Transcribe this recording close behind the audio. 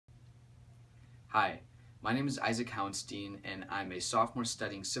Hi, my name is Isaac Howenstein, and I'm a sophomore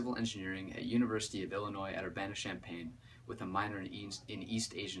studying civil engineering at University of Illinois at Urbana-Champaign with a minor in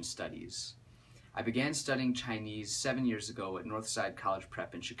East Asian Studies. I began studying Chinese 7 years ago at Northside College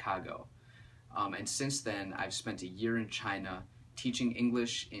Prep in Chicago, and since then I've spent a year in China teaching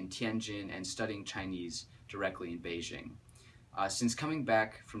English in Tianjin and studying Chinese directly in Beijing. Since coming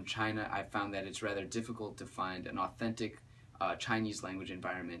back from China, I found that it's rather difficult to find an authentic Chinese language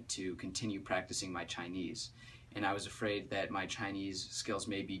environment to continue practicing my Chinese. And I was afraid that my Chinese skills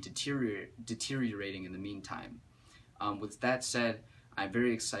may be deteriorating in the meantime. With that said, I'm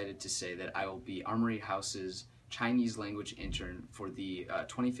very excited to say that I will be Armory House's Chinese language intern for the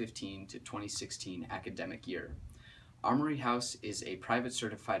 2015 to 2016 academic year. Armory House is a private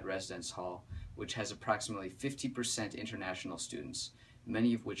certified residence hall which has approximately 50% international students,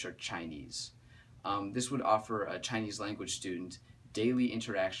 many of which are Chinese. This would offer a Chinese language student daily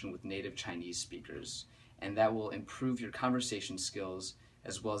interaction with native Chinese speakers, and that will improve your conversation skills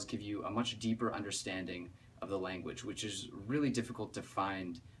as well as give you a much deeper understanding of the language, which is really difficult to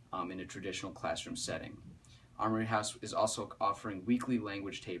find in a traditional classroom setting. Armory House is also offering weekly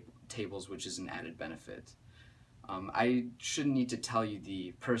language tables, which is an added benefit. I shouldn't need to tell you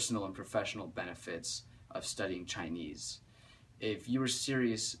the personal and professional benefits of studying Chinese. If you are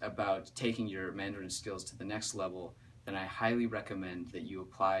serious about taking your Mandarin skills to the next level, then I highly recommend that you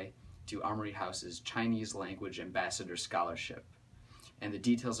apply to Armory House's Chinese Language Ambassador Scholarship. And the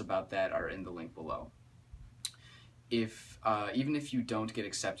details about that are in the link below. Even if you don't get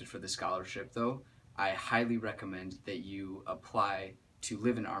accepted for the scholarship though, I highly recommend that you apply to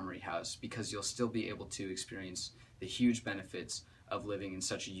live in Armory House because you'll still be able to experience the huge benefits of living in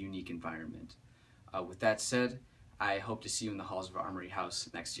such a unique environment. With that said, I hope to see you in the halls of Armory House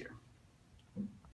next year.